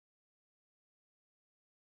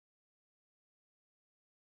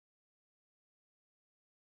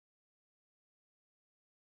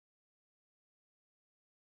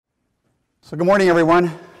So good morning,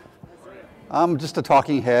 everyone. I'm just a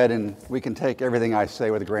talking head, and we can take everything I say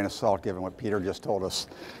with a grain of salt, given what Peter just told us.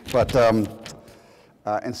 But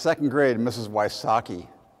in second grade, Mrs. Wysocki,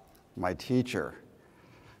 my teacher,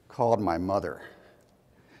 called my mother,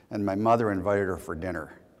 and my mother invited her for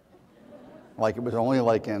dinner. Like it was only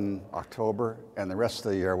like in October, and the rest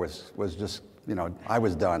of the year was just, I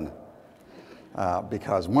was done.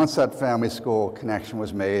 Because once that family school connection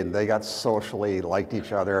was made, and they got socially, liked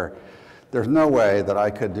each other, there's no way that I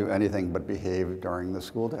could do anything but behave during the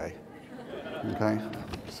school day. Okay?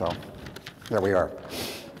 So, there we are.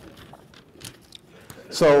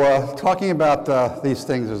 So, talking about these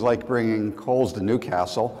things is like bringing coals to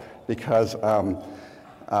Newcastle, because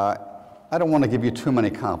I don't want to give you too many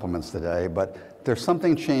compliments today, but there's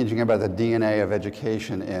something changing about the DNA of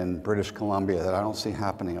education in British Columbia that I don't see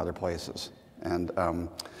happening other places. And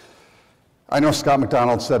I know Scott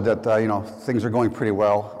McDonald said that things are going pretty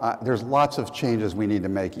well. There's lots of changes we need to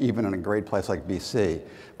make, even in a great place like BC.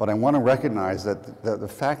 But I want to recognize that the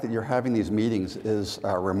fact that you're having these meetings is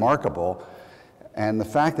remarkable, and the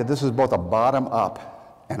fact that this is both a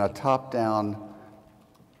bottom-up and a top-down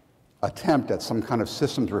attempt at some kind of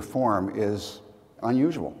systems reform is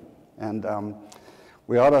unusual. And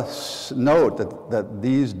we ought to note that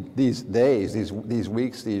these days, these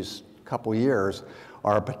weeks, these couple years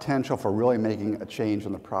are a potential for really making a change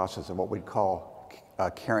in the process of what we'd call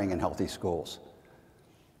caring and healthy schools.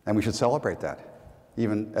 And we should celebrate that,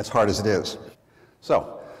 even as hard as it is.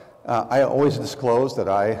 So, I always disclose that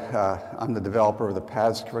I'm the developer of the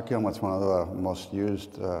PATHS curriculum. It's one of the most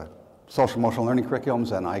used social emotional learning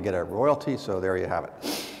curriculums, and I get a royalty, so there you have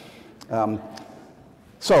it.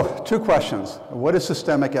 So, two questions. What is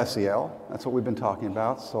systemic SEL? That's what we've been talking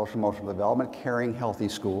about, social emotional development, caring healthy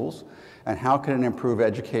schools. And how can it improve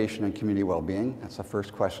education and community well-being? That's the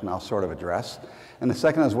first question I'll sort of address. And the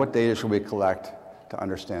second is, what data should we collect to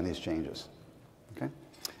understand these changes? Okay?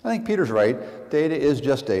 I think Peter's right. Data is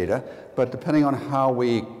just data, but depending on how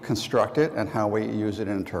we construct it and how we use it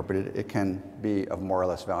and interpret it, it can be of more or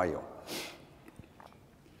less value.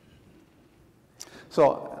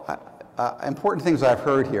 So, important things I've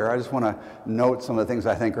heard here. I just want to note some of the things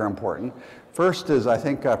I think are important. First is, I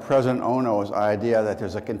think President Ono's idea that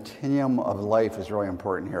there's a continuum of life is really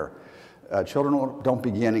important here. Children don't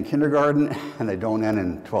begin in kindergarten, and they don't end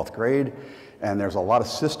in 12th grade. And there's a lot of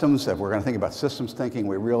systems, if we're going to think about systems thinking,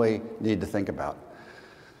 we really need to think about.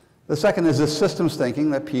 The second is this systems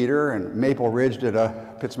thinking that Peter and Maple Ridge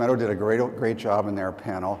Pitts Meadow did a great job in their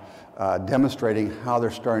panel, demonstrating how they're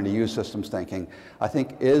starting to use systems thinking, I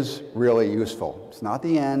think is really useful. It's not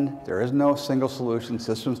the end. There is no single solution.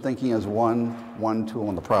 Systems thinking is one tool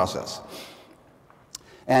in the process.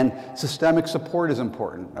 And systemic support is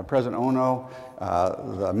important. President Ono,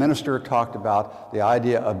 the minister, talked about the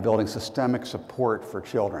idea of building systemic support for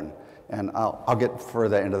children. And I'll get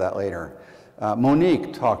further into that later.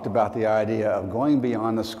 Monique talked about the idea of going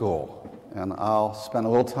beyond the school. And I'll spend a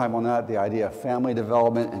little time on that. The idea of family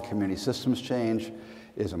development and community systems change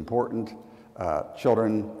is important.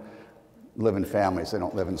 Children live in families, they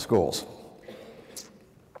don't live in schools.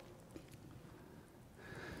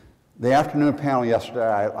 The afternoon panel yesterday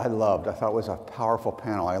I loved. I thought it was a powerful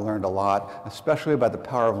panel. I learned a lot, especially about the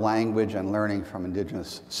power of language and learning from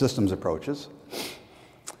indigenous systems approaches.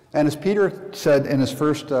 And as Peter said in his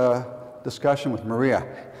first discussion with Maria,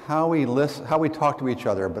 how we talk to each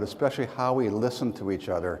other, but especially how we listen to each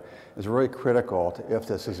other, is really critical to if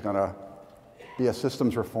this is going to be a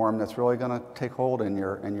systems reform that's really going to take hold in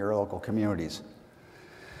your local communities.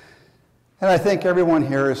 And I think everyone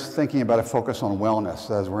here is thinking about a focus on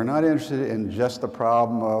wellness, as we're not interested in just the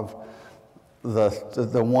problem of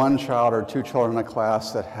the one child or two children in a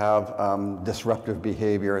class that have disruptive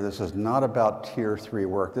behavior. This is not about tier 3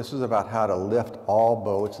 work. This is about how to lift all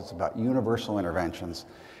boats. It's about universal interventions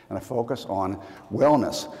and a focus on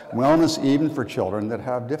wellness. Wellness even for children that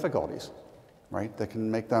have difficulties, right? That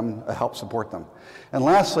can make them, help support them. And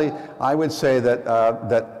lastly, I would say that,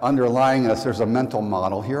 that underlying this, there's a mental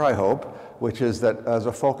model here, I hope, which is that there's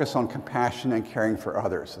a focus on compassion and caring for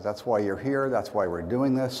others. So that's why you're here, that's why we're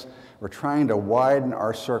doing this. We're trying to widen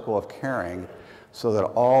our circle of caring so that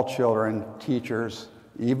all children, teachers,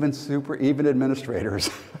 even administrators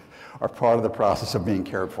are part of the process of being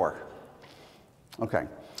cared for. Okay,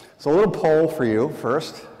 so a little poll for you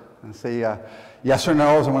first. Let's see, yes or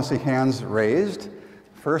no, I want to see hands raised.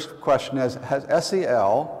 First question is, has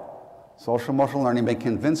SEL, social emotional learning, been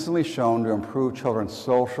convincingly shown to improve children's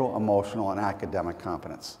social, emotional, and academic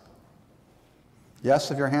competence? Yes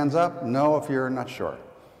if your hand's up, no if you're not sure.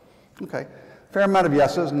 Okay, fair amount of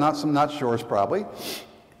yeses, not some not sures probably.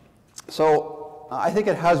 So I think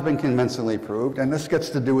it has been convincingly proved, and this gets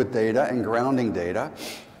to do with data and grounding data.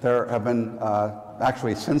 There have been,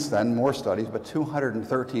 actually since then, more studies, but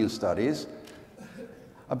 213 studies,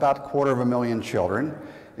 about 250,000 children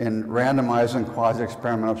in randomized and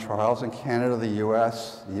quasi-experimental trials in Canada, the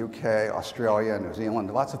US, the UK, Australia, New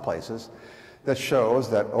Zealand, lots of places, that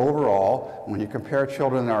shows that overall, when you compare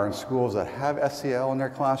children that are in schools that have SEL in their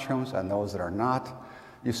classrooms and those that are not,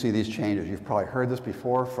 you see these changes. You've probably heard this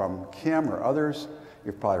before from Kim or others.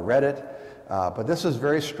 You've probably read it. But this is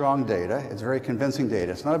very strong data. It's very convincing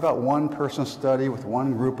data. It's not about one person study with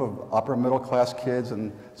one group of upper middle class kids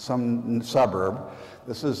in some suburb.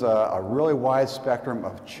 This is a really wide spectrum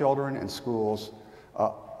of children in schools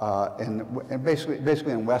and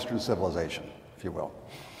basically in Western civilization, if you will.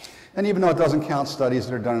 And even though it doesn't count studies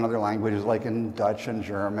that are done in other languages like in Dutch and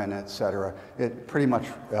German, et cetera, it pretty much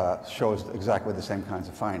shows exactly the same kinds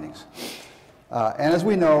of findings. And as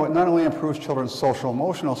we know, it not only improves children's social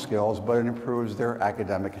emotional skills, but it improves their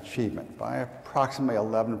academic achievement by approximately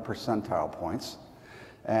 11 percentile points.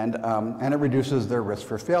 And it reduces their risk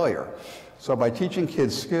for failure. So by teaching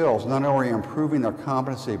kids skills, not only are you improving their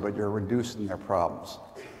competency, but you're reducing their problems.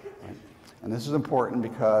 Right? And this is important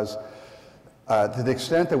because to the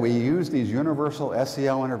extent that we use these universal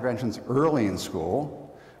SEL interventions early in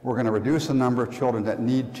school, we're going to reduce the number of children that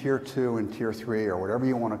need Tier 2 and Tier 3, or whatever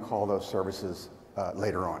you want to call those services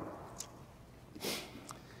later on.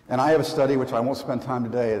 And I have a study, which I won't spend time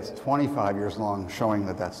today, it's 25 years long, showing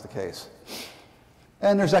that that's the case.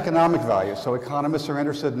 And there's economic value. So economists are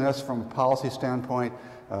interested in this from a policy standpoint.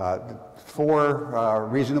 4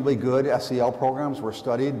 reasonably good SEL programs were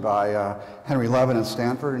studied by Henry Levin at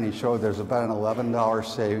Stanford, and he showed there's about an $11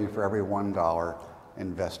 saving for every $1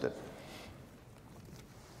 invested.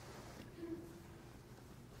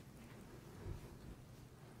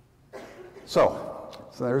 So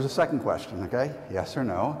there's a second question, okay? Yes or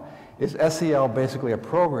no? Is SEL basically a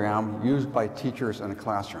program used by teachers in a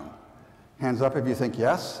classroom? Hands up if you think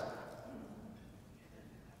yes.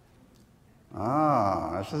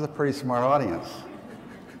 Ah, this is a pretty smart audience.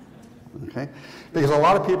 Okay? Because a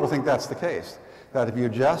lot of people think that's the case. That if you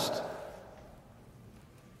just,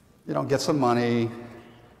 get some money,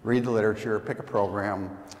 read the literature, pick a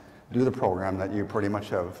program, do the program, that you pretty much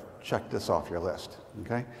have checked this off your list.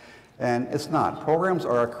 Okay? And it's not. Programs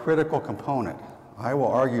are a critical component. I will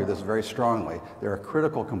argue this very strongly. They're a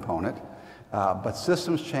critical component. But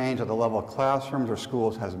systems change at the level of classrooms or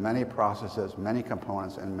schools has many processes, many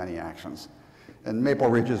components, and many actions. And Maple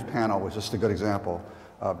Ridge's panel was just a good example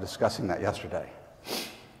of discussing that yesterday.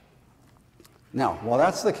 Now, while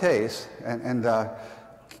that's the case,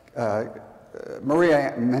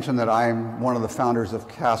 Maria mentioned that I'm one of the founders of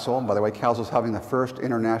CASEL. By the way, CASEL is having the first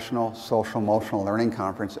International Social Emotional Learning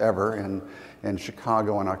Conference ever in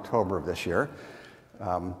Chicago in October of this year.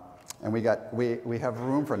 And we have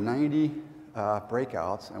room for 90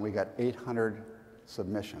 breakouts, and we got 800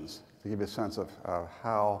 submissions to give you a sense of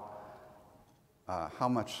how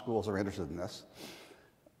much schools are interested in this.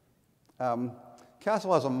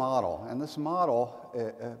 CASEL has a model, and this model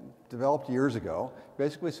developed years ago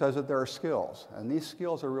basically says that there are skills, and these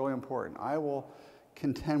skills are really important. I will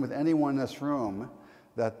contend with anyone in this room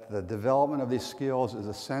that the development of these skills is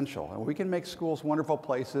essential. And we can make schools wonderful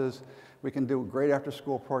places, we can do great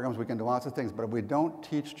after-school programs, we can do lots of things, but if we don't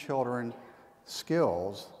teach children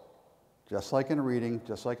skills, just like in reading,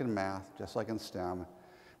 just like in math, just like in STEM,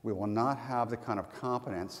 we will not have the kind of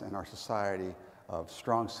competence in our society of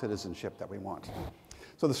strong citizenship that we want.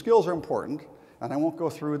 So the skills are important, and I won't go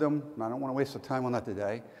through them, and I don't want to waste the time on that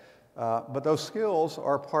today, but those skills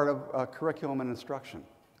are part of curriculum and instruction,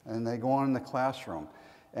 and they go on in the classroom.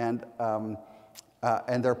 And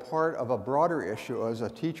they're part of a broader issue as a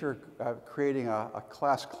teacher creating a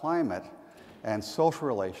class climate and social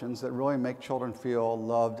relations that really make children feel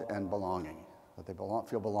loved and belonging, that they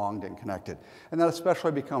feel belonged and connected. And that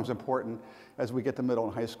especially becomes important as we get to middle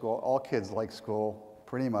and high school. All kids like school,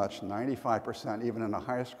 pretty much 95%, even in the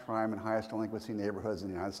highest crime and highest delinquency neighborhoods in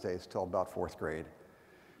the United States, till about 4th grade.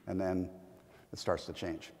 And then it starts to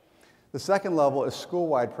change. The second level is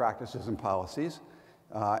school-wide practices and policies.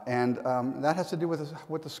 That has to do with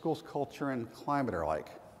what the school's culture and climate are like.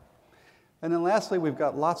 And then lastly, we've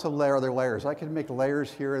got lots of other layers. I could make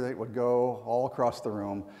layers here that would go all across the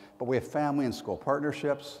room, but we have family and school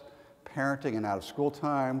partnerships, parenting and out-of-school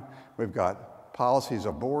time. We've got policies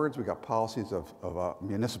of boards, we've got policies of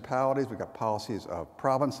municipalities, we've got policies of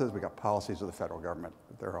provinces, we've got policies of the federal government.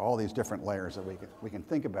 There are all these different layers that we can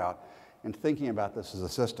think about in thinking about this as a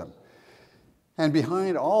system. And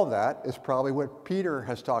behind all of that is probably what Peter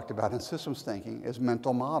has talked about in systems thinking, is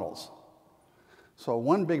mental models. So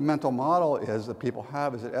one big mental model is that people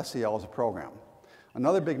have is that SEL is a program.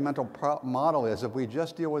 Another big mental model is if we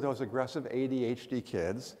just deal with those aggressive ADHD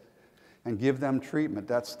kids and give them treatment,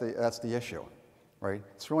 that's the issue, right?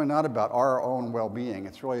 It's really not about our own well-being.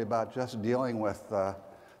 It's really about just dealing with the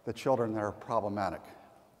children that are problematic,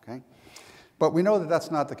 okay? But we know that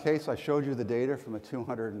that's not the case. I showed you the data from the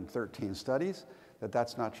 213 studies that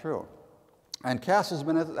that's not true. And CASEL's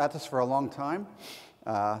been at this for a long time,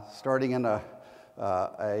 starting in a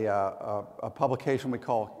publication we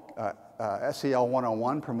call SEL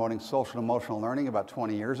 101, Promoting Social and Emotional Learning, about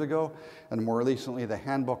 20 years ago, and more recently the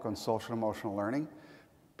Handbook on Social and Emotional Learning.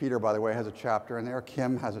 Peter, by the way, has a chapter in there.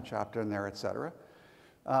 Kim has a chapter in there, et cetera.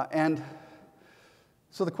 And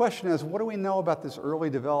so the question is, what do we know about this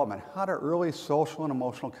early development? How do early social and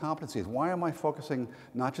emotional competencies? Why am I focusing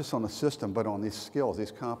not just on the system, but on these skills,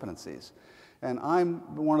 these competencies? And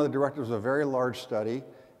I'm one of the directors of a very large study.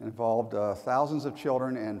 It involved thousands of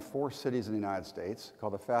children in 4 cities in the United States,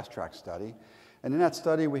 called the Fast Track Study. And in that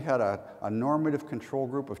study, we had a normative control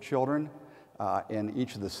group of children in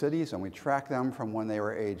each of the cities, and we tracked them from when they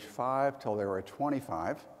were age 5 till they were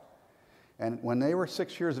 25. And when they were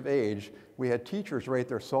 6 years of age, we had teachers rate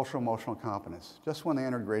their social emotional competence, just when they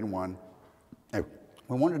entered grade 1. We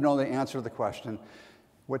wanted to know the answer to the question,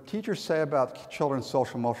 what teachers say about children's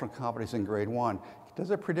social emotional competence in grade 1, does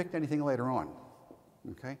it predict anything later on?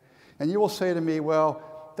 Okay? And you will say to me,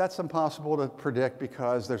 well, that's impossible to predict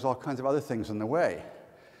because there's all kinds of other things in the way.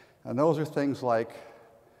 And those are things like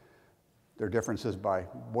there are differences by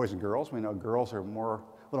boys and girls. We know girls are a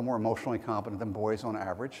little more emotionally competent than boys on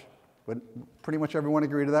average. Would pretty much everyone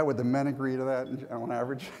agree to that? Would the men agree to that on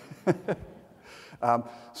average?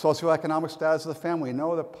 Socioeconomic status of the family. We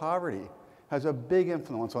know that poverty has a big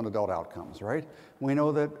influence on adult outcomes, right? We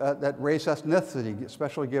know that race, ethnicity,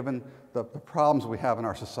 especially given the problems we have in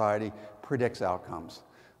our society, predicts outcomes.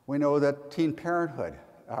 We know that teen parenthood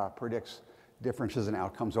predicts differences in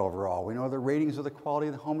outcomes overall. We know the ratings of the quality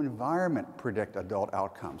of the home environment predict adult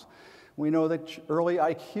outcomes. We know that early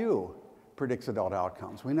IQ predicts adult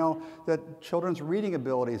outcomes. We know that children's reading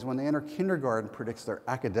abilities when they enter kindergarten predicts their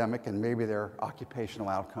academic and maybe their occupational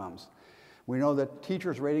outcomes. We know that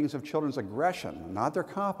teachers' ratings of children's aggression, not their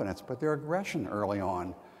competence, but their aggression early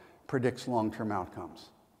on, predicts long-term outcomes.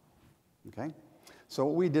 Okay? So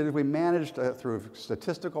what we did is we managed through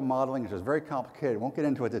statistical modeling, which is very complicated, won't get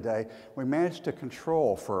into it today, we managed to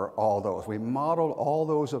control for all those. We modeled all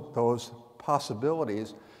those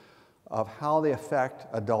possibilities of how they affect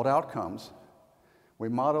adult outcomes. We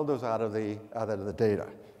modeled those out of the data.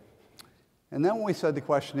 And then we said the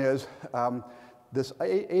question is, this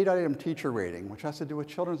 8-item teacher rating, which has to do with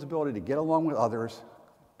children's ability to get along with others,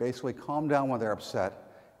 basically calm down when they're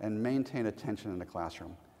upset, and maintain attention in the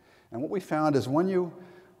classroom. And what we found is when you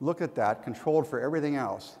look at that, controlled for everything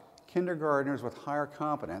else, kindergartners with higher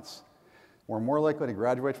competence were more likely to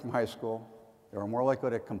graduate from high school, they were more likely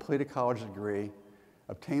to complete a college degree,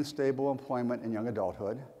 obtain stable employment in young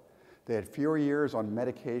adulthood. They had fewer years on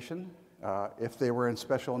medication if they were in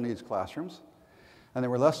special needs classrooms. And they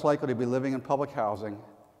were less likely to be living in public housing,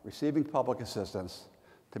 receiving public assistance,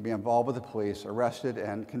 to be involved with the police, arrested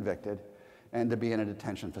and convicted, and to be in a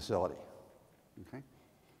detention facility. Okay?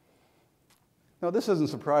 Now, this isn't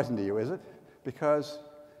surprising to you, is it? Because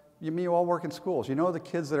you all work in schools. You know the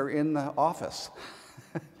kids that are in the office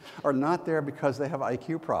are not there because they have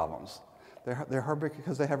IQ problems. They're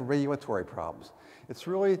because they have regulatory problems. It's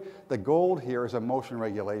really, the gold here is emotion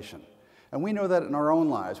regulation. And we know that in our own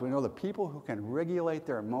lives. We know that people who can regulate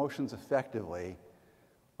their emotions effectively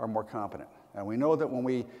are more competent. And we know that when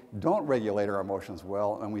we don't regulate our emotions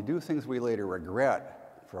well and we do things we later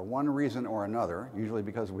regret for one reason or another, usually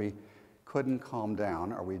because we couldn't calm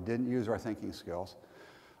down or we didn't use our thinking skills,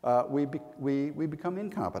 we become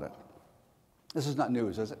incompetent. This is not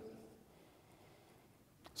news, is it?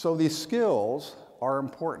 So these skills are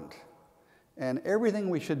important. And everything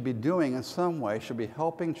we should be doing in some way should be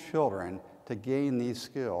helping children to gain these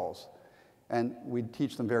skills. And we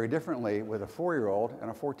teach them very differently with a 4-year-old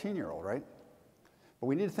and a 14-year-old, right? But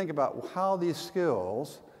we need to think about how these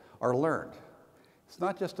skills are learned. It's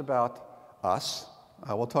not just about us.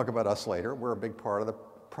 We'll talk about us later. We're a big part of the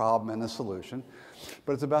problem and the solution.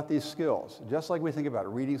 But it's about these skills, just like we think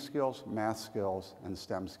about reading skills, math skills, and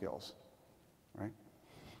STEM skills, right?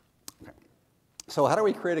 Okay. So how do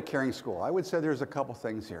we create a caring school? I would say there's a couple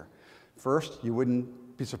things here. First, you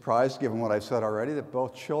wouldn't be surprised, given what I've said already, that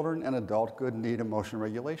both children and adulthood need emotion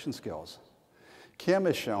regulation skills. Kim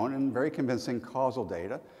has shown, in very convincing causal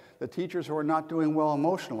data, The teachers who are not doing well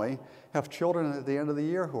emotionally have children at the end of the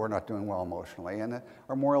year who are not doing well emotionally and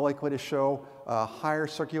are more likely to show higher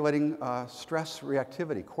circulating stress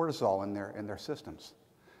reactivity, cortisol in their systems.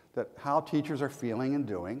 That how teachers are feeling and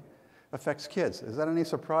doing affects kids. Is that any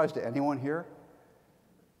surprise to anyone here?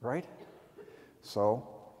 Right? So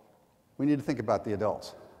we need to think about the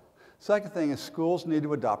adults. Second thing is schools need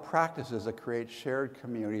to adopt practices that create shared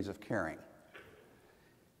communities of caring,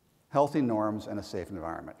 healthy norms, and a safe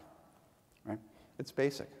environment. Right? It's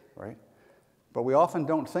basic, right? But we often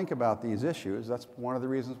don't think about these issues. That's one of the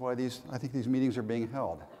reasons why I think these meetings are being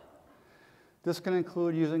held. This can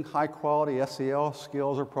include using high-quality SEL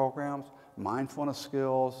skills or programs, mindfulness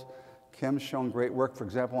skills. Kim's shown great work, for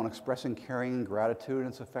example, on expressing caring and gratitude and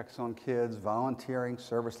its effects on kids, volunteering,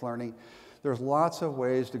 service learning. There's lots of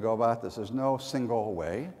ways to go about this. There's no single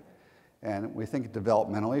way. And we think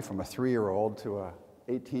developmentally from a 3-year-old to a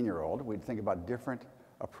 18-year-old, we'd think about different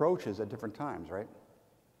approaches at different times, right?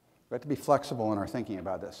 We have to be flexible in our thinking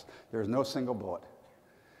about this. There's no single bullet.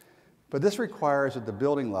 But this requires at the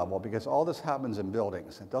building level, because all this happens in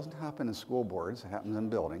buildings. It doesn't happen in school boards, it happens in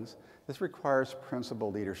buildings. This requires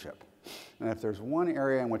principal leadership. And if there's one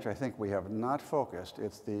area in which I think we have not focused,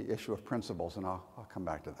 it's the issue of principles, and I'll come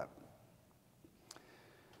back to that.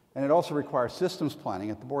 And it also requires systems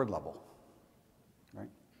planning at the board level, right?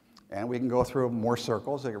 And we can go through more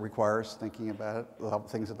circles. It requires thinking about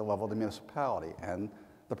things at the level of the municipality and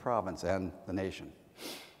the province and the nation.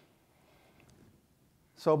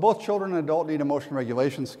 So both children and adults need emotional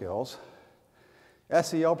regulation skills.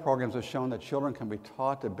 SEL programs have shown that children can be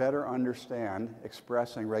taught to better understand,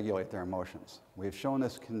 express, and regulate their emotions. We've shown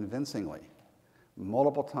this convincingly,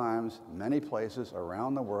 multiple times, many places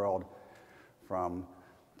around the world, from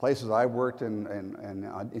places I worked in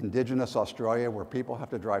indigenous Australia, where people have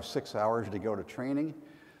to drive 6 hours to go to training,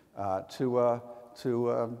 to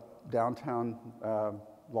downtown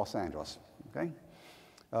Los Angeles. Okay?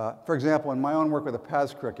 For example, in my own work with the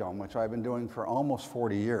PATHS curriculum, which I've been doing for almost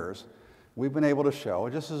 40 years, we've been able to show,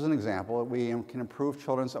 just as an example, that we can improve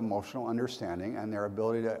children's emotional understanding and their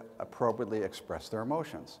ability to appropriately express their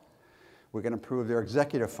emotions. We can improve their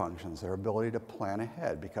executive functions, their ability to plan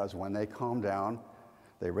ahead, because when they calm down,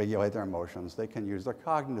 they regulate their emotions, they can use their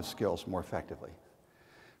cognitive skills more effectively.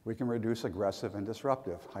 We can reduce aggressive and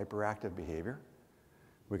disruptive, hyperactive behavior.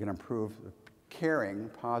 We can improve caring,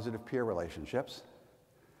 positive peer relationships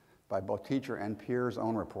by both teacher and peers'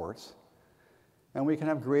 own reports. And we can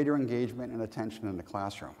have greater engagement and attention in the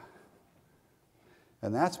classroom.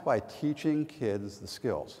 And that's by teaching kids the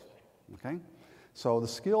skills, okay? So the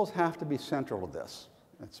skills have to be central to this.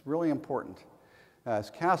 It's really important.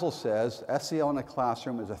 As Castle says, SEL in the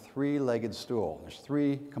classroom is a 3-legged stool. There's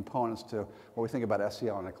 3 components to what we think about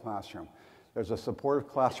SEL in the classroom. There's a supportive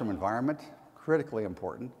classroom environment, critically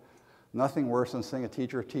important. Nothing worse than seeing a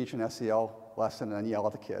teacher teach an SEL lesson and yell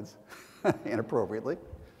at the kids inappropriately.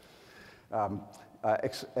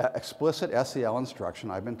 Explicit SEL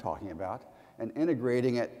instruction I've been talking about, and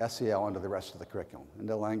integrating SEL into the rest of the curriculum,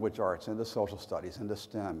 into language arts, into social studies, into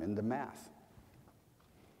STEM, into math.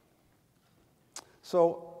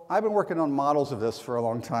 So I've been working on models of this for a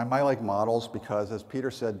long time. I like models because, as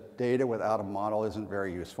Peter said, data without a model isn't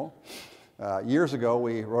very useful. Years ago,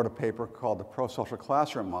 we wrote a paper called the Pro-Social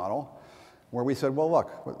Classroom Model, where we said, well,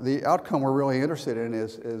 look, the outcome we're really interested in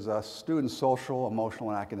is students' social, emotional,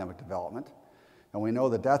 and academic development. And we know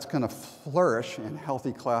that that's going to flourish in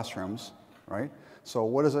healthy classrooms, right? So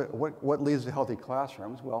what leads to healthy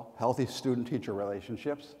classrooms? Well, healthy student-teacher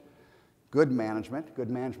relationships, good management. Good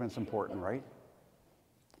management's important, right?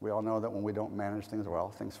 We all know that when we don't manage things well,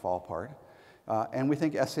 things fall apart. And we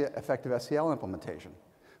think effective SEL implementation.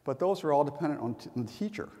 But those are all dependent on the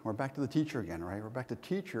teacher. We're back to the teacher again, right? We're back to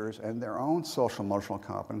teachers and their own social emotional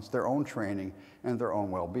competence, their own training, and their own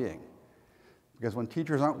well-being. Because when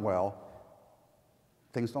teachers aren't well,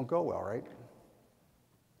 things don't go well, right?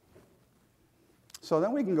 So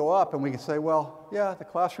then we can go up and we can say, well, yeah, the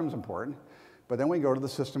classroom's important, but then we go to the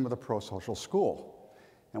system of the pro-social school.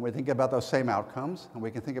 And we think about those same outcomes, and we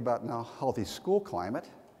can think about now healthy school climate,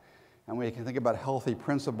 and we can think about healthy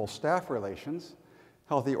principal-staff relations,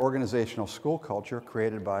 healthy organizational school culture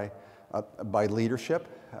created by leadership,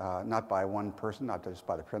 not by one person, not just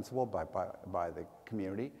by the principal, by the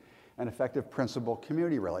community, and effective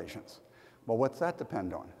principal-community relations. Well, what's that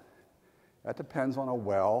depend on? That depends on a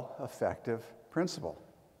well, effective principal,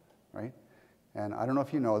 right? And I don't know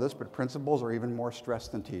if you know this, but principals are even more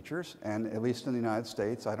stressed than teachers, and at least in the United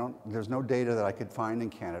States, there's no data that I could find in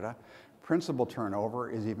Canada. Principal turnover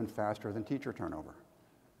is even faster than teacher turnover,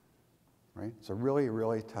 right? It's a really,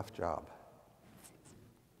 really tough job.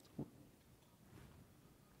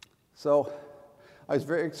 So I was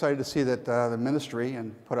very excited to see that the ministry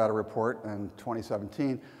put out a report in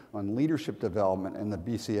 2017 on leadership development in the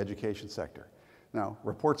BC education sector. Now,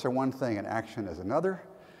 reports are one thing and action is another,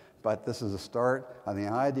 but this is a start on the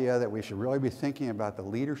idea that we should really be thinking about the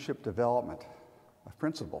leadership development of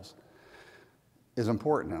principals is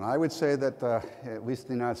important. And I would say that, at least in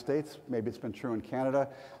the United States, maybe it's been true in Canada,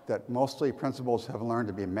 that mostly principals have learned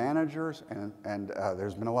to be managers, and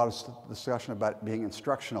there's been a lot of discussion about being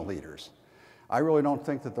instructional leaders. I really don't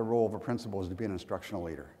think that the role of a principal is to be an instructional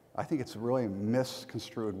leader. I think it's really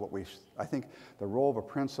misconstrued I think the role of a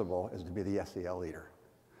principal is to be the SEL leader,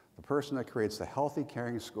 the person that creates the healthy,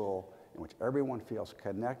 caring school in which everyone feels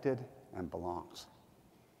connected and belongs.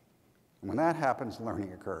 And when that happens,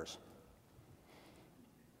 learning occurs.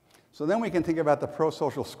 So then we can think about the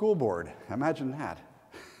pro-social school board. Imagine that.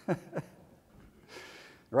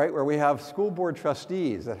 Right, where we have school board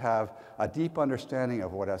trustees that have a deep understanding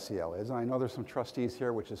of what SEL is. And I know there's some trustees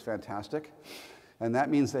here, which is fantastic. And that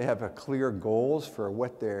means they have clear goals for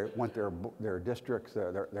what they want their districts,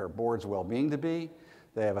 their board's well-being to be.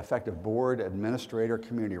 They have effective board, administrator,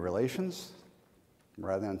 community relations,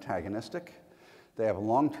 rather than antagonistic. They have a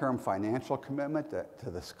long-term financial commitment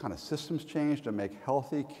to this kind of systems change to make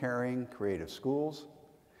healthy, caring, creative schools.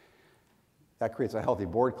 That creates a healthy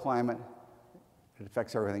board climate. It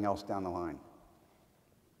affects everything else down the line.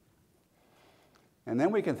 And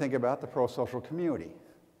then we can think about the pro-social community,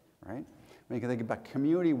 right? We can think about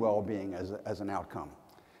community well-being as an outcome.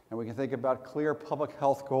 And we can think about clear public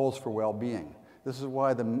health goals for well-being. This is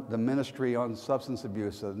why the Ministry on Substance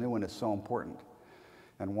Abuse, the new one, is so important,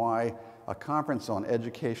 and why a conference on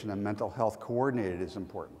education and mental health coordinated is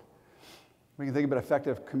important. We can think about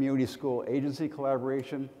effective community school agency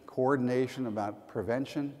collaboration, coordination about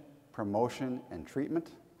prevention, promotion, and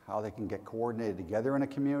treatment, how they can get coordinated together in a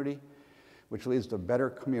community, which leads to better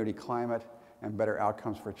community climate and better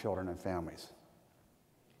outcomes for children and families.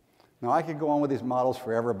 Now, I could go on with these models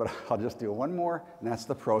forever, but I'll just do one more, and that's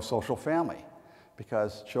the pro-social family,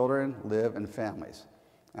 because children live in families,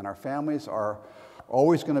 and our families are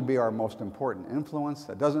always going to be our most important influence.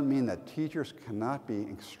 That doesn't mean that teachers cannot be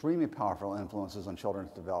extremely powerful influences on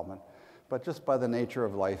children's development, but just by the nature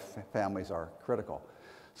of life, families are critical.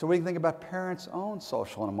 So we can think about parents' own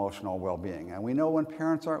social and emotional well-being. And we know when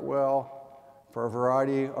parents aren't well, for a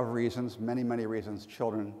variety of reasons, many, many reasons,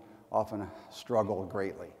 children often struggle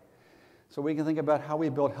greatly. So we can think about how we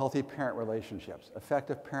build healthy parent relationships,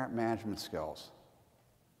 effective parent management skills,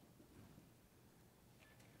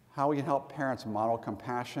 how we can help parents model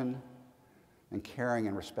compassion and caring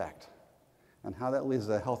and respect, and how that leads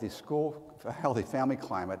to a healthy school, a healthy family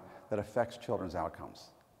climate that affects children's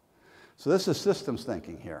outcomes. So this is systems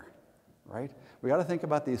thinking here, right? We got to think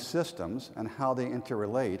about these systems and how they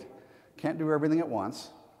interrelate. Can't do everything at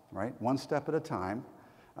once, right? One step at a time.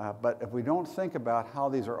 But if we don't think about how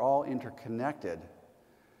these are all interconnected,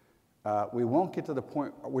 we won't get to the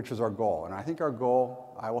point which is our goal. And I think our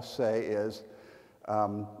goal, I will say, is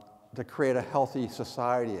to create a healthy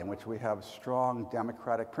society in which we have strong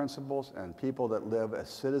democratic principles and people that live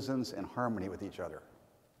as citizens in harmony with each other,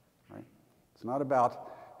 right? It's not about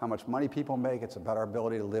how much money people make, it's about our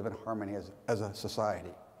ability to live in harmony as a society.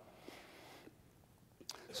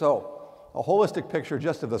 So, a holistic picture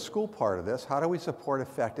just of the school part of this. How do we support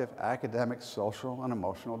effective academic, social, and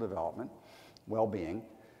emotional development, well-being?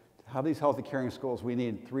 To have these healthy, caring schools, we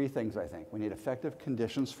need three things, I think. We need effective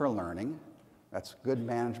conditions for learning. That's good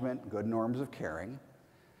management, good norms of caring.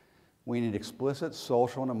 We need explicit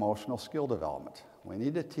social and emotional skill development. We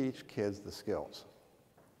need to teach kids the skills.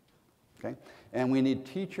 Okay? And we need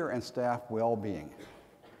teacher and staff well-being.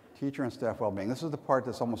 Teacher and staff well-being. This is the part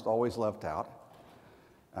that's almost always left out.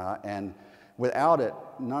 And without it,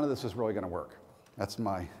 none of this is really going to work. That's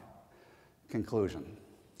my conclusion.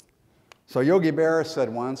 So Yogi Berra said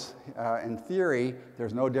once, in theory,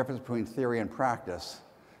 there's no difference between theory and practice,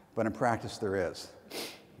 but in practice there is.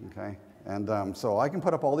 Okay? And so I can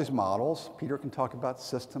put up all these models. Peter can talk about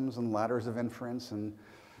systems and ladders of inference and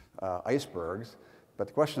icebergs. But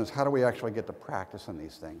the question is, how do we actually get to practice on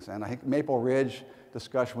these things? And I think Maple Ridge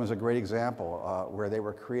discussion was a great example where they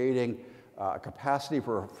were creating a capacity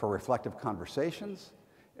for reflective conversations,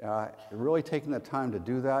 really taking the time to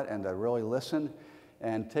do that and to really listen,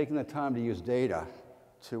 and taking the time to use data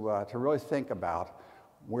to really think about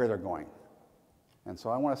where they're going. And so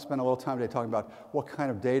I want to spend a little time today talking about what kind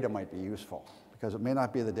of data might be useful, because it may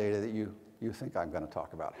not be the data that you think I'm going to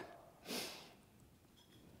talk about.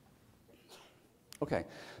 Okay,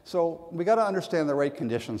 so we got to understand the right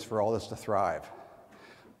conditions for all this to thrive.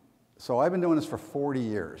 So I've been doing this for 40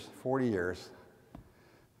 years. 40 years.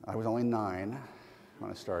 I was only 9 when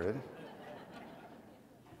I started.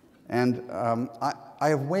 And I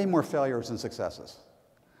have way more failures than successes.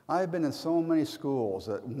 I've been in so many schools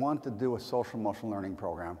that want to do a social emotional learning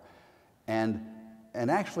program and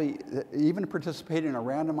actually even participated in a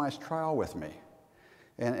randomized trial with me.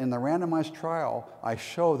 And in the randomized trial, I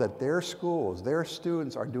show that their schools, their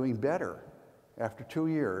students are doing better after 2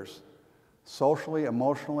 years, socially,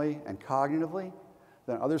 emotionally, and cognitively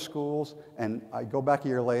than other schools, and I go back a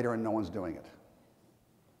year later and no one's doing it.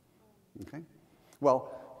 Okay?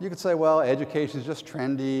 Well, you could say, well, education is just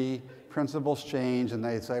trendy, principles change, and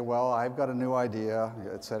they say, well, I've got a new idea,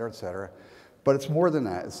 et cetera, et cetera. But it's more than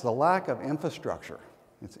that. It's the lack of infrastructure.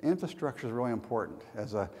 Infrastructure is really important.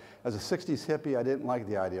 As a 60s hippie, I didn't like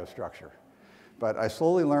the idea of structure. But I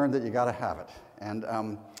slowly learned that you got to have it.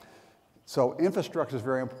 And so infrastructure is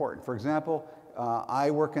very important. For example,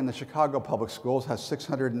 I work in the Chicago Public Schools, has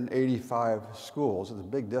 685 schools. It's a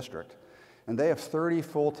big district. And they have 30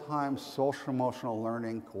 full-time social emotional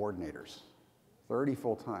learning coordinators. 30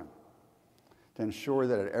 full-time. To ensure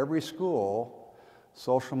that at every school,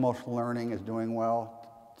 social emotional learning is doing well,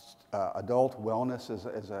 adult wellness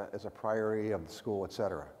is a priority of the school, et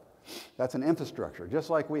cetera. That's an infrastructure. Just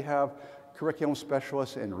like we have curriculum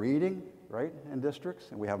specialists in reading, right, in districts,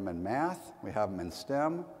 and we have them in math, we have them in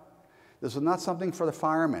STEM. This is not something for the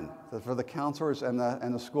firemen, for the counselors and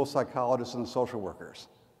the school psychologists and the social workers.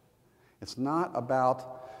 It's not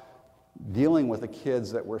about dealing with the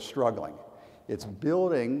kids that were struggling. It's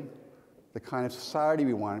building the kind of society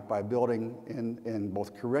we want by building in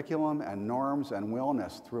both curriculum and norms and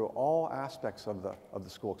wellness through all aspects of the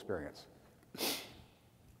school experience.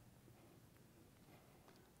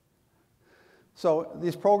 So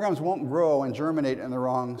these programs won't grow and germinate in the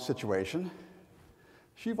wrong situation.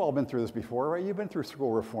 You've all been through this before, right? You've been through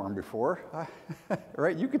school reform before,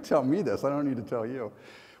 right? You could tell me this. I don't need to tell you.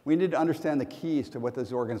 We need to understand the keys to what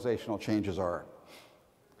these organizational changes are.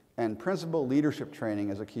 And principal leadership training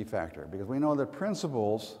is a key factor because we know that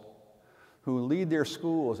principals who lead their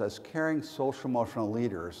schools as caring social emotional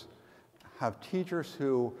leaders have teachers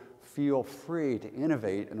who feel free to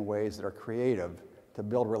innovate in ways that are creative to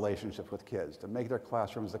build relationships with kids, to make their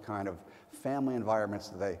classrooms the kind of family environments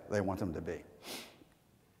that they want them to be.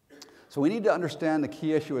 So we need to understand the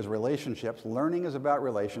key issue is relationships. Learning is about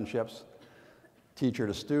relationships, teacher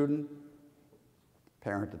to student,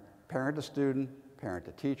 parent to student, parent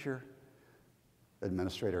to teacher,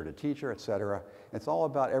 administrator to teacher, et cetera. It's all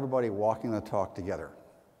about everybody walking the talk together.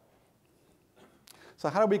 So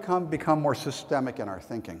how do we become more systemic in our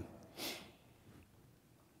thinking?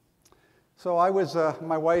 So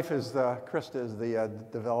my wife is, Krista is the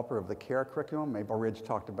developer of the CARE curriculum. Maple Ridge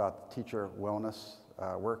talked about teacher wellness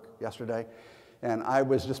work yesterday. And I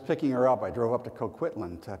was just picking her up. I drove up to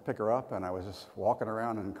Coquitlam to pick her up, and I was just walking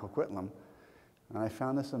around in Coquitlam. And I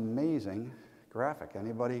found this amazing graphic.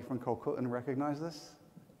 Anybody from Coquitlam recognize this?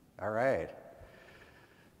 All right.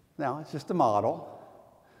 Now, it's just a model,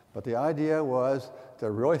 but the idea was to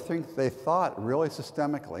really think, they thought really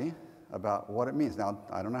systemically about what it means. Now,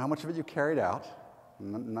 I don't know how much of it you carried out,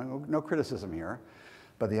 no criticism here,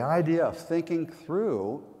 but the idea of thinking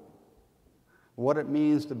through what it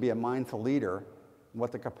means to be a mindful leader,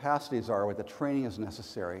 what the capacities are, what the training is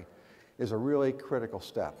necessary, is a really critical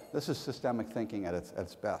step. This is systemic thinking at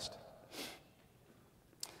its best.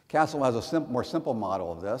 Castle has a more simple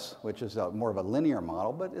model of this, which is more of a linear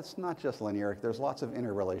model, but it's not just linear. There's lots of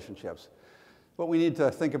interrelationships. But we need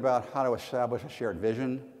to think about how to establish a shared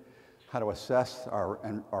vision, how to assess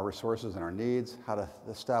our resources and our needs, how to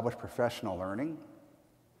establish professional learning,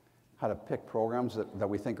 how to pick programs that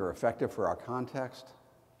we think are effective for our context,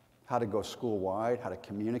 how to go school-wide, how to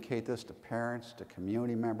communicate this to parents, to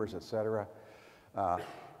community members, et cetera,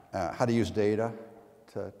 how to use data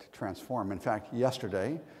to transform. In fact,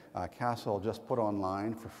 yesterday, Castle just put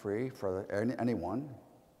online for free for anyone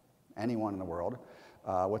in the world,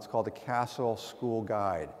 what's called the Castle School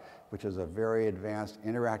Guide, which is a very advanced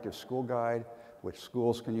interactive school guide which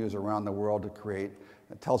schools can use around the world to create.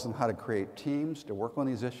 It tells them how to create teams to work on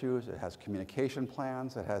these issues. It has communication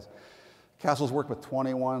plans. Castle's worked with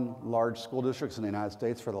 21 large school districts in the United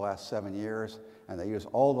States for the last 7 years, and they use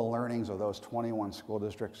all the learnings of those 21 school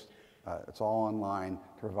districts. It's all online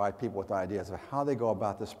to provide people with ideas of how they go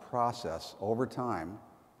about this process over time,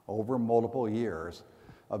 over multiple years,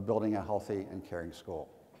 of building a healthy and caring school.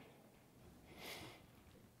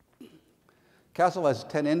 Castle has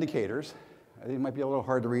 10 indicators. It might be a little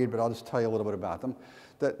hard to read, but I'll just tell you a little bit about them.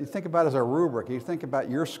 That you think about as a rubric. You think about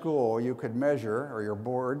your school, you could measure, or your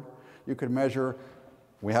board, you could measure,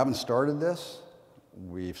 we haven't started this.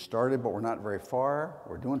 We've started, but we're not very far.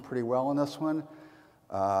 We're doing pretty well on this one.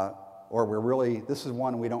 or this is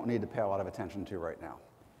one we don't need to pay a lot of attention to right now,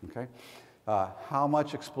 okay? How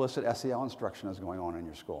much explicit SEL instruction is going on in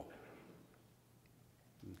your school?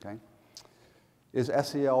 Okay? Is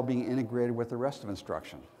SEL being integrated with the rest of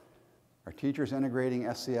instruction? Are teachers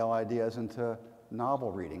integrating SEL ideas into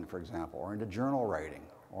novel reading, for example, or into journal writing,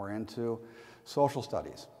 or into social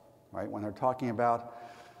studies, right? When they're talking about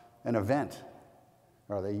an event,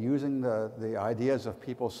 are they using the ideas of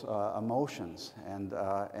people's emotions and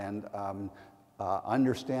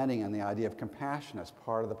understanding and the idea of compassion as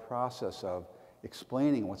part of the process of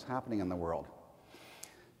explaining what's happening in the world?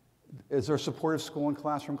 Is there supportive school and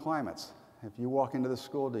classroom climates? If you walk into the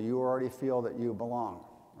school, do you already feel that you belong?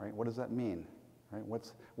 Right? What does that mean? Right?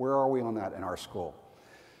 Where are we on that in our school?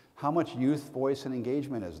 How much youth voice and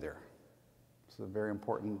engagement is there? It's a very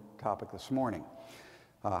important topic this morning.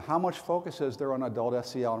 How much focus is there on adult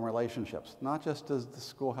SEL and relationships? Not just does the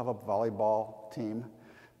school have a volleyball team,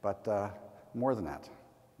 but more than that.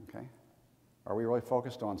 Okay? Are we really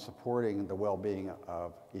focused on supporting the well-being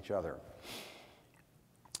of each other?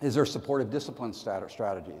 Is there supportive discipline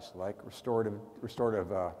strategies, like restorative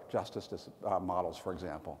justice models, for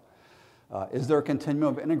example? Is there a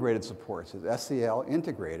continuum of integrated supports? Is SEL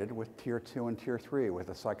integrated with Tier 2 and Tier 3, with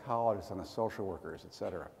the psychologists and the social workers, et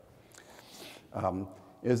cetera?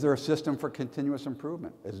 Is there a system for continuous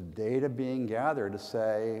improvement? Is data being gathered to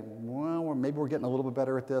say, well, maybe we're getting a little bit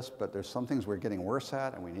better at this, but there's some things we're getting worse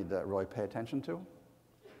at and we need to really pay attention to?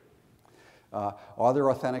 Are there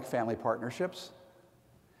authentic family partnerships?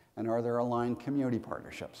 And are there aligned community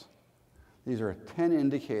partnerships? These are 10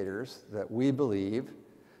 indicators that we believe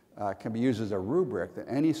can be used as a rubric that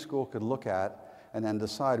any school could look at and then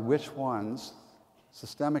decide which ones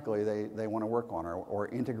systemically they want to work on, or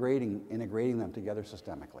integrating them together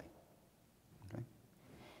systemically. Okay?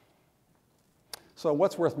 So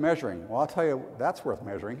what's worth measuring? Well, I'll tell you that's worth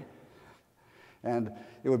measuring. And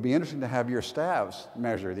it would be interesting to have your staffs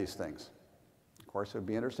measure these things. Of course, it would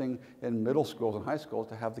be interesting in middle schools and high schools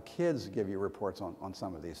to have the kids give you reports on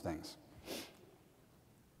some of these things.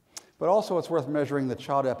 But also it's worth measuring the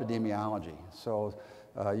child epidemiology. So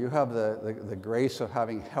you have the grace of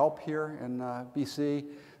having help here in BC,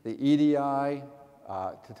 the EDI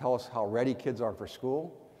to tell us how ready kids are for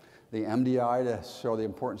school, the MDI to show the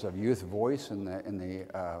importance of youth voice in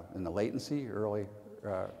the latency early,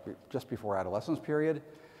 just before adolescence period.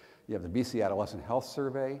 You have the BC Adolescent Health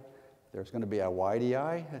Survey. There's going to be a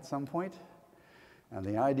YDI at some point. And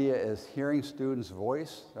the idea is hearing students'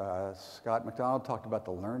 voice. Scott McDonald talked about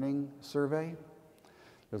the learning survey.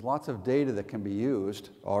 There's lots of data that can be used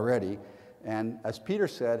already. And as Peter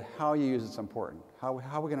said, how you use it's important. How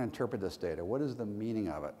are we going to interpret this data? What is the meaning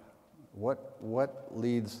of it? What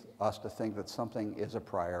leads us to think that something is a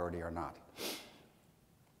priority or not?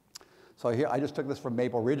 So here, I just took this from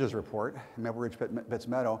Maple Ridge's report, Maple Ridge Pitts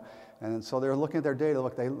Meadow, and so they're looking at their data.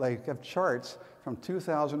 Look, they have charts from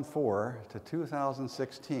 2004 to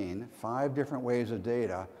 2016, 5 different waves of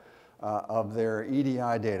data of their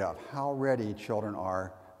EDI data, of how ready children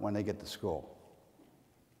are when they get to school.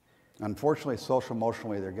 Unfortunately,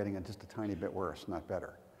 social-emotionally, they're getting it just a tiny bit worse, not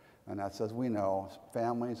better. And that says we know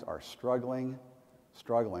families are struggling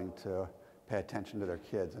to pay attention to their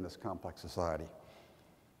kids in this complex society.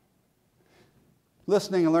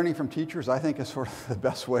 Listening and learning from teachers, I think, is sort of the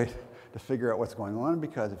best way to figure out what's going on,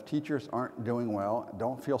 because if teachers aren't doing well,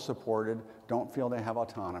 don't feel supported, don't feel they have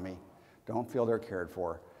autonomy, don't feel they're cared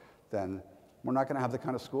for, then we're not going to have the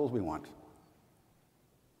kind of schools we want.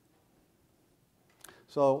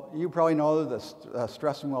 So you probably know the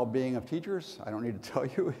stress and well-being of teachers, I don't need to tell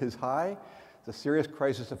you, is high. It's a serious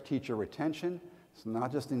crisis of teacher retention. It's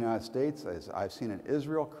not just in the United States. As I've seen in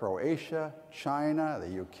Israel, Croatia, China,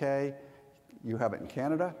 the UK. You have it in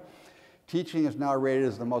Canada. Teaching is now rated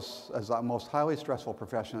as the most highly stressful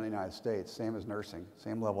profession in the United States, same as nursing,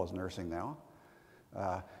 same level as nursing now.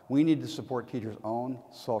 We need to support teachers' own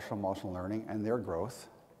social emotional learning and their growth.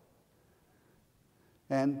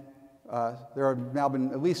 And there have now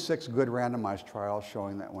been at least 6 good randomized trials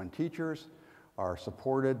showing that when teachers are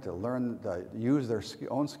supported to learn to use their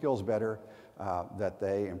own skills better, that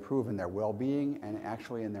they improve in their well-being and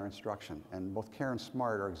actually in their instruction. And both CARE and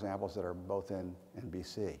SMART are examples that are both in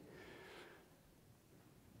BC.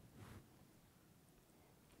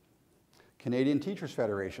 Canadian Teachers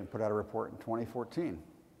Federation put out a report in 2014.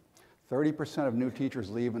 30% of new teachers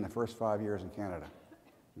leave in the first 5 years in Canada.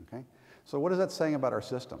 Okay? So what is that saying about our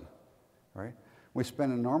system? Right? We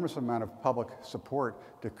spend an enormous amount of public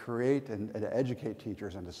support to create and to educate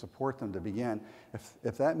teachers and to support them to begin.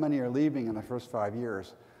 If that many are leaving in the first 5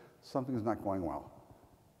 years, something's not going well.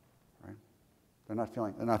 Right? They're not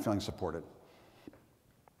feeling supported.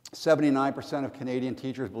 79% of Canadian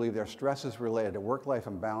teachers believe their stresses related to work-life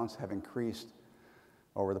imbalance have increased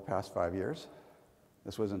over the past 5 years.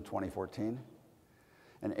 This was in 2014.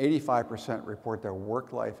 And 85% report their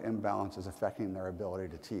work-life imbalance is affecting their ability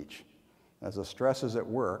to teach, as the stresses at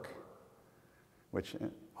work, which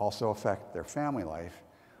also affect their family life,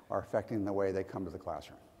 are affecting the way they come to the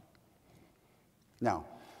classroom. Now,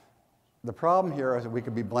 the problem here is that we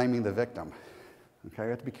could be blaming the victim. Okay, we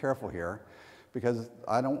have to be careful here, because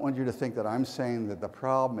I don't want you to think that I'm saying that the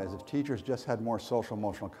problem is if teachers just had more social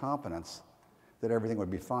emotional competence, that everything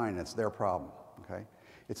would be fine. It's their problem. Okay,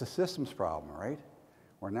 it's a systems problem, right?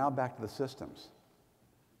 We're now back to the systems.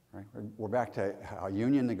 Right? We're back to how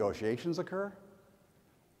union negotiations occur.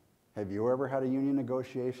 Have you ever had a union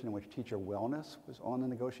negotiation in which teacher wellness was on the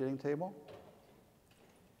negotiating table?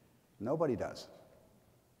 Nobody does.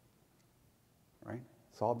 Right?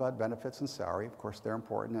 It's all about benefits and salary. Of course, they're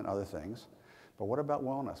important and other things. But what about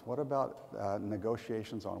wellness? What about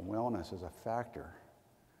negotiations on wellness as a factor?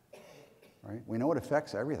 Right? We know it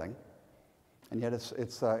affects everything, and yet it's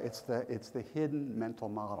the hidden mental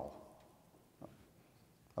model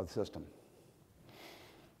of the system.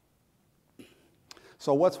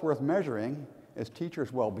 So what's worth measuring is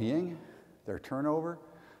teachers' well-being, their turnover,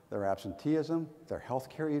 their absenteeism, their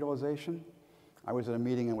healthcare utilization. I was at a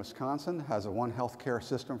meeting in Wisconsin, has a one healthcare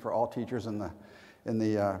system for all teachers in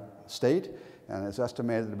the state, and it's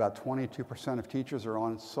estimated that about 22% of teachers are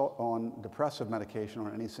on depressive medication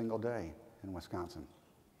on any single day in Wisconsin.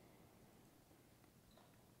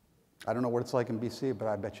 I don't know what it's like in BC, but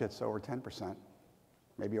I bet you it's over 10%,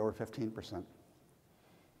 maybe over 15%.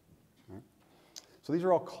 Right? So these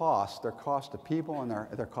are all costs. They're costs to people and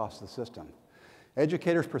they're costs to the system.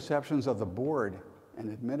 Educators' perceptions of the board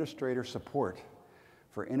and administrator support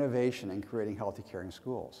for innovation in creating healthy, caring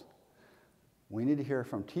schools. We need to hear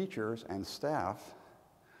from teachers and staff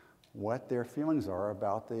what their feelings are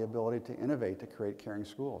about the ability to innovate to create caring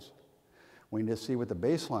schools. We need to see what the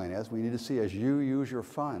baseline is. We need to see, as you use your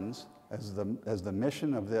funds, as the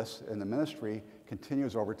mission of this in the ministry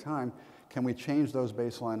continues over time, can we change those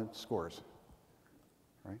baseline scores?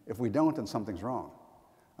 Right? If we don't, then something's wrong.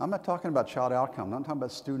 I'm not talking about child outcome. I'm not talking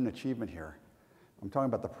about student achievement here. I'm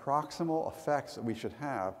talking about the proximal effects that we should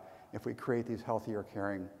have if we create these healthier,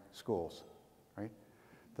 caring schools. Right?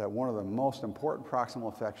 That one of the most important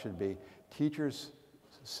proximal effects should be teachers'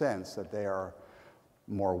 sense that they are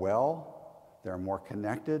more well, they're more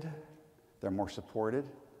connected, they're more supported,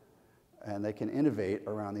 and they can innovate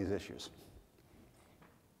around these issues.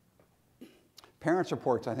 Parents'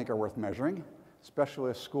 reports, I think, are worth measuring,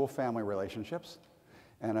 especially of school-family relationships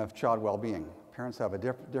and of child well-being. Parents have a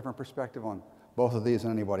different perspective on both of these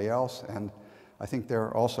than anybody else, and I think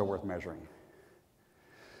they're also worth measuring.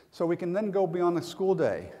 So we can then go beyond the school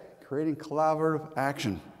day, creating collaborative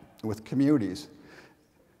action with communities.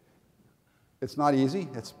 It's not easy.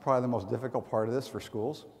 It's probably the most difficult part of this for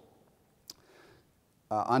schools.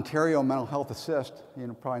 Ontario Mental Health Assist,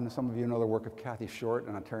 probably some of you know the work of Kathy Short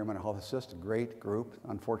and Ontario Mental Health Assist, a great group.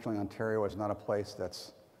 Unfortunately, Ontario is not a place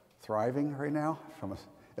that's thriving right now from an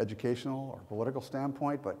educational or political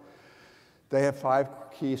standpoint, but they have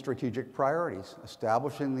 5 key strategic priorities: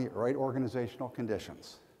 establishing the right organizational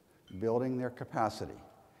conditions, building their capacity,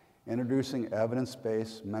 introducing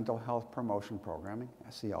evidence-based mental health promotion programming,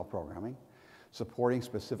 SEL programming, supporting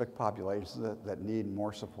specific populations that need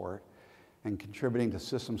more support, and contributing to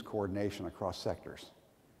systems coordination across sectors.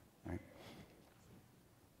 Right?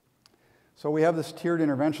 So we have this tiered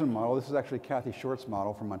intervention model. This is actually Kathy Short's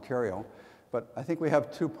model from Ontario, but I think we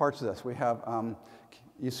have 2 parts of this. We have,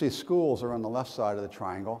 you see schools are on the left side of the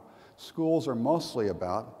triangle. Schools are mostly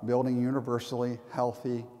about building universally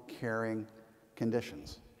healthy, caring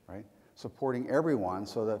conditions, right? Supporting everyone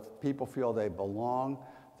so that people feel they belong,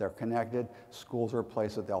 they're connected. Schools are a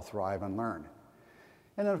place that they'll thrive and learn.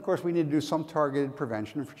 And then, of course, we need to do some targeted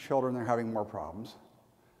prevention for children that are having more problems.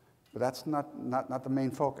 But that's not the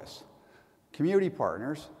main focus. Community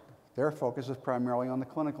partners, their focus is primarily on the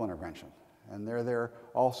clinical intervention. And they're there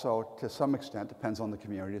also, to some extent, depends on the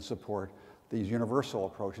community, to support these universal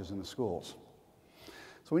approaches in the schools.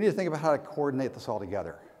 So we need to think about how to coordinate this all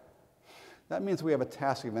together. That means we have a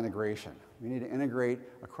task of integration. We need to integrate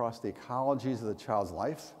across the ecologies of the child's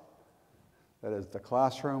life, that is the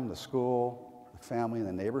classroom, the school, the family, and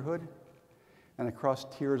the neighborhood, and across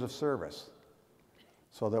tiers of service.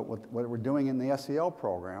 So that what we're doing in the SEL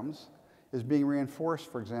programs is being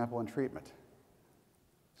reinforced, for example, in treatment.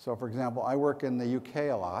 So, for example, I work in the UK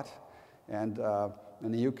a lot, and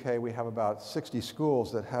in the UK we have about 60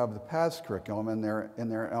 schools that have the PATHS curriculum in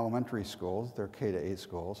their elementary schools, their K-8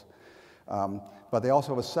 schools. But they also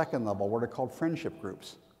have a second level, what are called friendship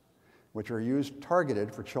groups. which are used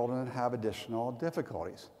targeted for children that have additional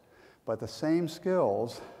difficulties. But the same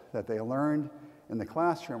skills that they learned in the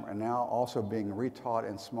classroom are now also being retaught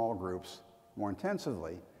in small groups more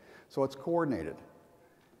intensively, so it's coordinated.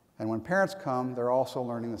 And when parents come, they're also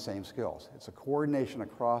learning the same skills. It's a coordination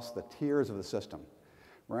across the tiers of the system.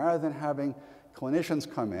 Rather than having clinicians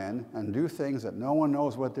come in and do things that no one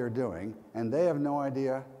knows what they're doing, and they have no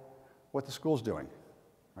idea what the school's doing,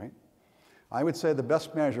 right? I would say the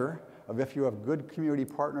best measure of if you have good community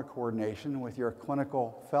partner coordination with your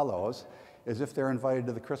clinical fellows is if they're invited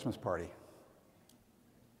to the Christmas party.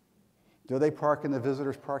 Do they park in the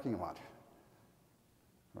visitors' parking lot?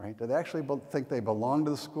 Right? Do they actually think they belong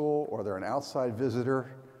to the school, or they're an outside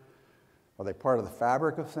visitor? Are they part of the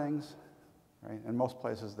fabric of things? Right? In most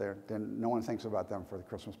places, no one thinks about them for the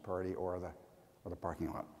Christmas party or the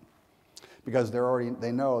parking lot, because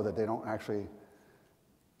they know that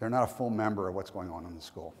they're not a full member of what's going on in the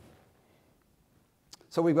school.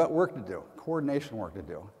 So we've got work to do, coordination work to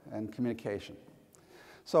do, and communication.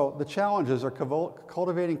 So the challenges are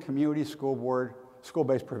cultivating community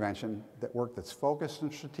school-based prevention work that's focused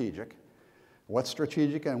and strategic. What's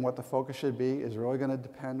strategic and what the focus should be is really going to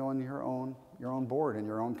depend on your own board and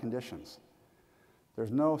your own conditions.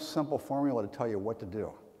 There's no simple formula to tell you what to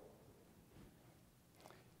do.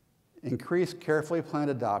 Increase carefully planned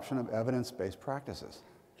adoption of evidence-based practices.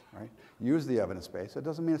 Right? Use the evidence-based. It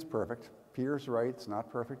doesn't mean it's perfect. Peter's right, it's not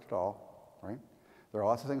perfect at all. Right? There are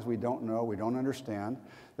lots of things we don't know, we don't understand.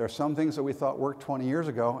 There are some things that we thought worked 20 years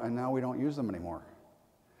ago, and now we don't use them anymore.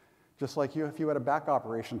 Just like if you had a back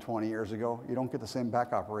operation 20 years ago, you don't get the same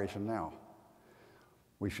back operation now.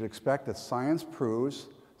 We should expect that science proves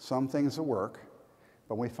some things that work,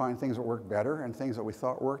 but we find things that work better and things that we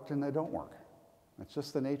thought worked and they don't work. It's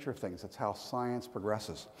just the nature of things. That's how science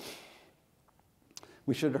progresses.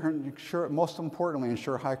 We should most importantly,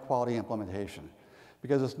 ensure high-quality implementation,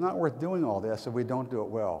 because it's not worth doing all this if we don't do it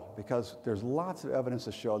well, because there's lots of evidence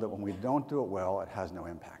to show that when we don't do it well, it has no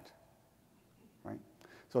impact. Right?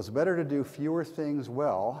 So it's better to do fewer things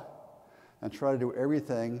well and try to do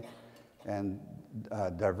everything and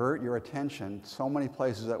divert your attention so many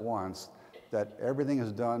places at once that everything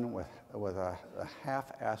is done with a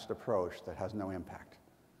half-assed approach that has no impact.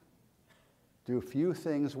 Do a few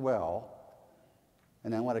things well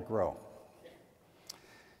and then let it grow.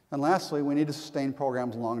 And lastly, we need to sustain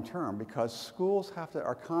programs long-term, because schools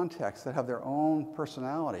are contexts that have their own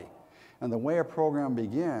personality. And the way a program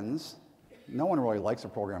begins, no one really likes a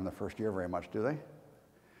program the first year very much, do they?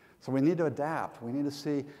 So we need to adapt. We need to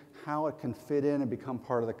see how it can fit in and become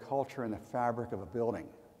part of the culture and the fabric of a building.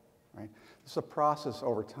 Right? It's a process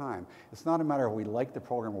over time. It's not a matter of we liked the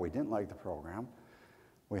program or we didn't like the program.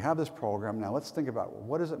 We have this program. Now let's think about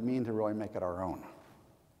what does it mean to really make it our own.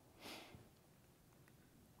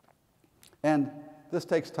 And this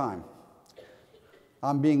takes time.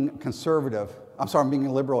 I'm being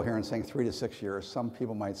liberal here and saying 3 to 6 years. Some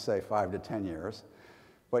people might say 5 to 10 years.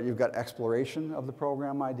 But you've got exploration of the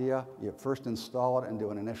program idea. You first install it and do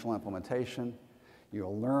an initial implementation.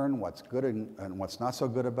 You'll learn what's good and what's not so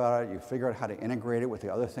good about it. You figure out how to integrate it with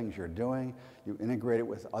the other things you're doing. You integrate it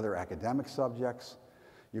with other academic subjects.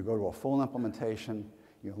 You go to a full implementation.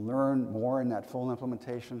 You learn more in that full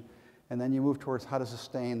implementation. And then you move towards how to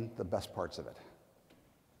sustain the best parts of it.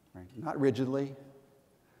 Right? Not rigidly.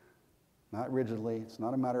 Not rigidly. It's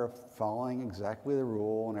not a matter of following exactly the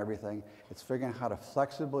rule and everything. It's figuring out how to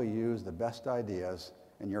flexibly use the best ideas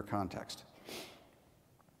in your context.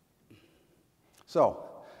 So,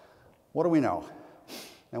 what do we know?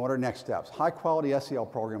 And what are next steps? High-quality SEL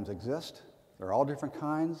programs exist. They're all different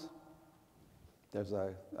kinds. There's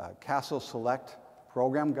a Castle Select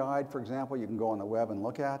program guide, for example, you can go on the web and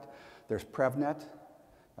look at. There's PrevNet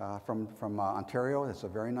from Ontario. It's a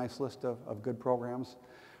very nice list of good programs.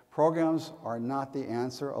 Programs are not the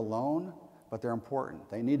answer alone, but they're important.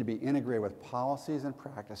 They need to be integrated with policies and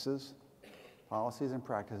practices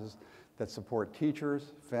that support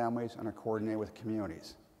teachers, families, and are coordinated with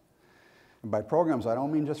communities. And by programs, I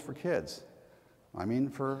don't mean just for kids. I mean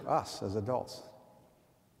for us as adults.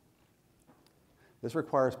 This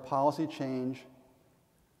requires policy change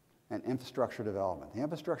and infrastructure development. The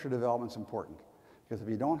infrastructure development is important, because if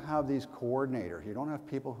you don't have these coordinators, you don't have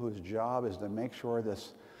people whose job is to make sure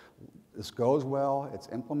this goes well, it's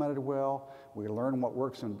implemented well, we learn what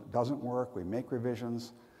works and doesn't work, we make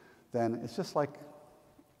revisions, then it's just like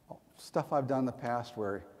stuff I've done in the past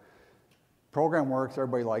where program works,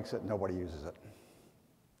 everybody likes it, nobody uses it.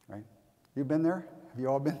 Right? You've been there? Have you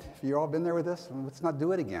all been there with this? Let's not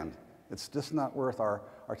do it again. It's just not worth our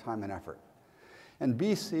time and effort. And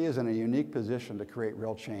BC is in a unique position to create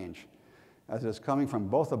real change. as it is coming from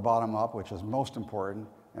both the bottom up, which is most important,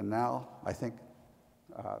 and now, I think,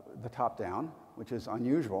 the top down, which is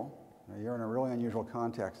unusual. You're in a really unusual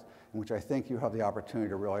context in which I think you have the opportunity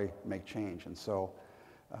to really make change. And so,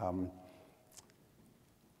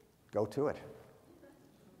 go to it.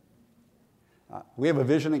 We have a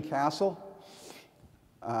vision in Castle,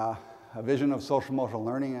 a vision of social emotional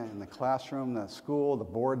learning in the classroom, the school, the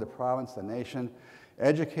board, the province, the nation.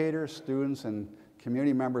 Educators, students, and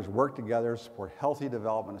community members work together to support healthy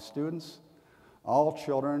development of students. All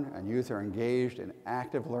children and youth are engaged and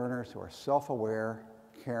active learners who are self-aware,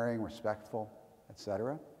 caring, respectful,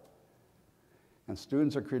 etc. And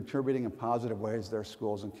students are contributing in positive ways to their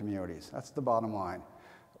schools and communities. That's the bottom line.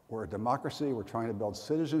 We're a democracy. We're trying to build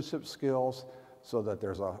citizenship skills so that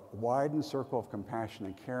there's a widened circle of compassion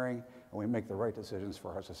and caring, and we make the right decisions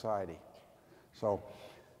for our society. So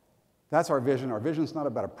that's our vision. Our vision is not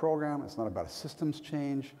about a program. It's not about a systems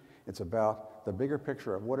change. It's about the bigger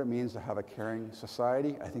picture of what it means to have a caring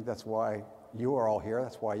society. I think that's why you are all here.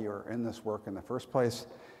 That's why you're in this work in the first place.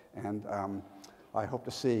 And I hope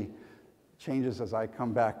to see changes as I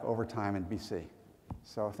come back over time in BC.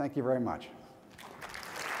 So thank you very much.